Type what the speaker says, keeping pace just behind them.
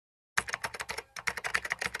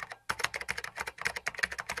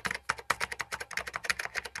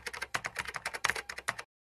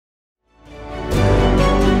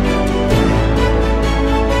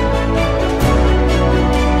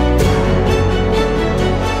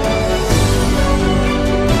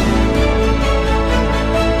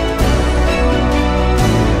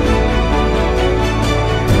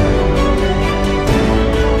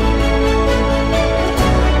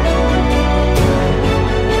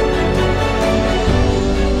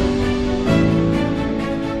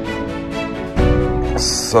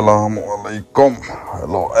अस्सलामुअलैकुम,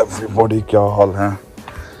 hello everybody, क्या हाल है?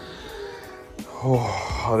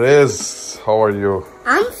 Arez, how are you?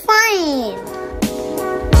 I'm fine.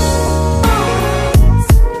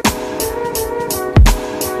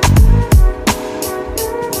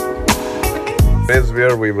 Arez,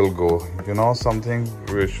 where we will go? You know something?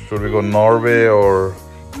 Should we go Norway or?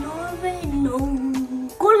 Norway, no.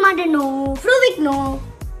 Kolmade, no. Fluvik, no.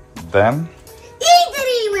 Then?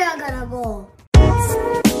 Idre we are gonna go.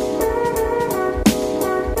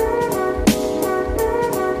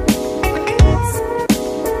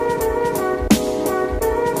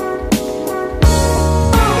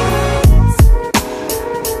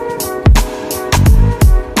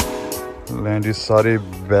 जी सारे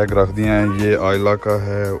bag रख दिए हैं। ये आयला का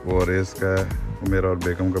है और race का है, मेरा और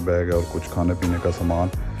बेगम का बैग है और कुछ खाने पीने का सामान।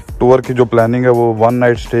 टूर की जो प्लानिंग है वो 1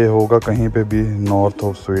 नाइट स्टे होगा कहीं पे भी नॉर्थ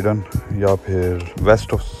ऑफ स्वीडन या फिर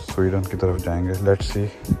वेस्ट ऑफ स्वीडन की तरफ जाएंगे। Let's see.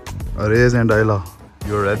 अरेज एंड आयला,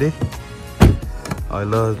 यू रेडी?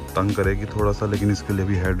 आयला तंग करेगी थोड़ा सा, लेकिन इसके लिए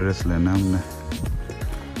भी हेड ड्रेस लेना है हमने,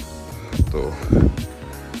 तो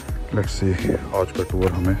लेट्स सी आज का टूर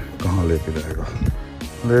हमें कहाँ लेके जाएगा।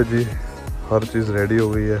 ले जी, हर चीज़ रेडी हो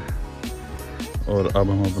गई है और अब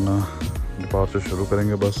हम अपना डिपार्चर शुरू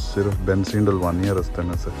करेंगे। बस सिर्फ बेंजीन डलवानी है रास्ते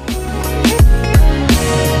में से।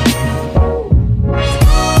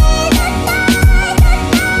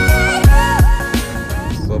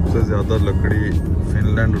 सबसे ज़्यादा लकड़ी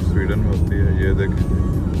फिनलैंड और स्वीडन में होती है। ये देखें,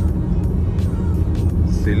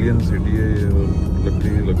 सिलियन सिटी है ये, और लकड़ी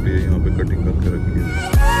ही लकड़ी है, यहाँ पे कटिंग करके रखी है।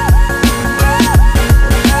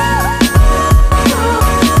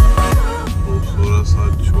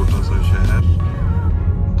 छोटा सा शहर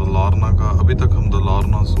दालारना का। अभी तक हम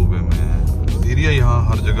दालारना सूबे में हैं। प्रिसियर यहाँ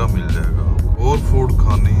हर जगह मिल जाएगा। और फूड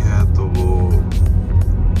खानी है तो वो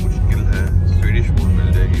मुश्किल है, स्वीडिश फूड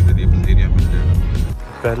मिल जाएगी, इधर ये प्रिसियर मिल जाएगा।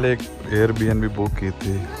 पहले एक एयरबीएनबी बुक की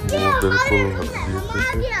थी, वो बिल्कुल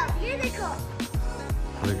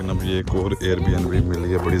लेकिन अब ये एक और एयरबीएनबी मिल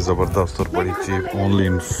गई, बड़ी ज़बरदस्त और बड़ी cheap, only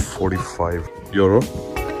in 45 euro.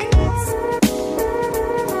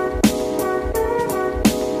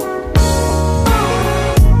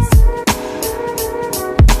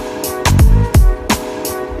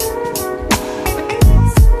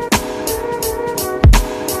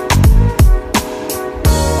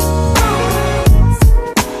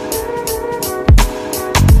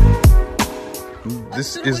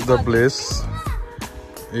 This is the place.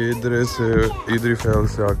 इधर से इद्रे फैल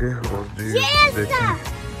से आगे, और जी देखें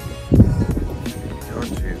क्या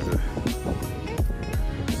चीज़ है।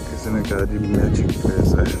 किसी ने कहा जी मैजिक प्लेस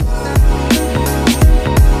है।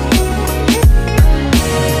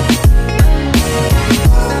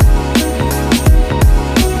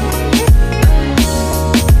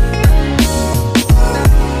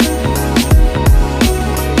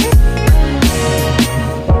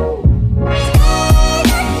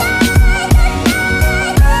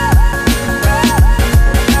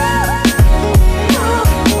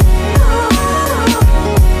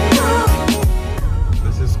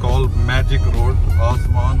 मैजिक रोड,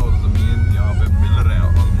 आसमान और ज़मीन यहाँ पे मिल रहे हैं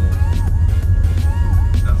ऑलमोस्ट,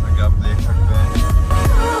 जैसा कि आप देख सकते हैं।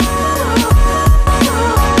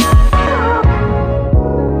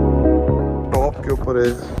 टॉप के ऊपर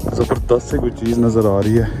एक ज़बरदस्त से कोई चीज़ नज़र आ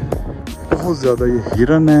रही है, बहुत ज़्यादा। ये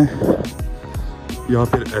हिरन है या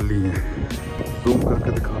फिर एली है, जूम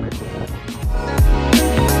करके दिखा।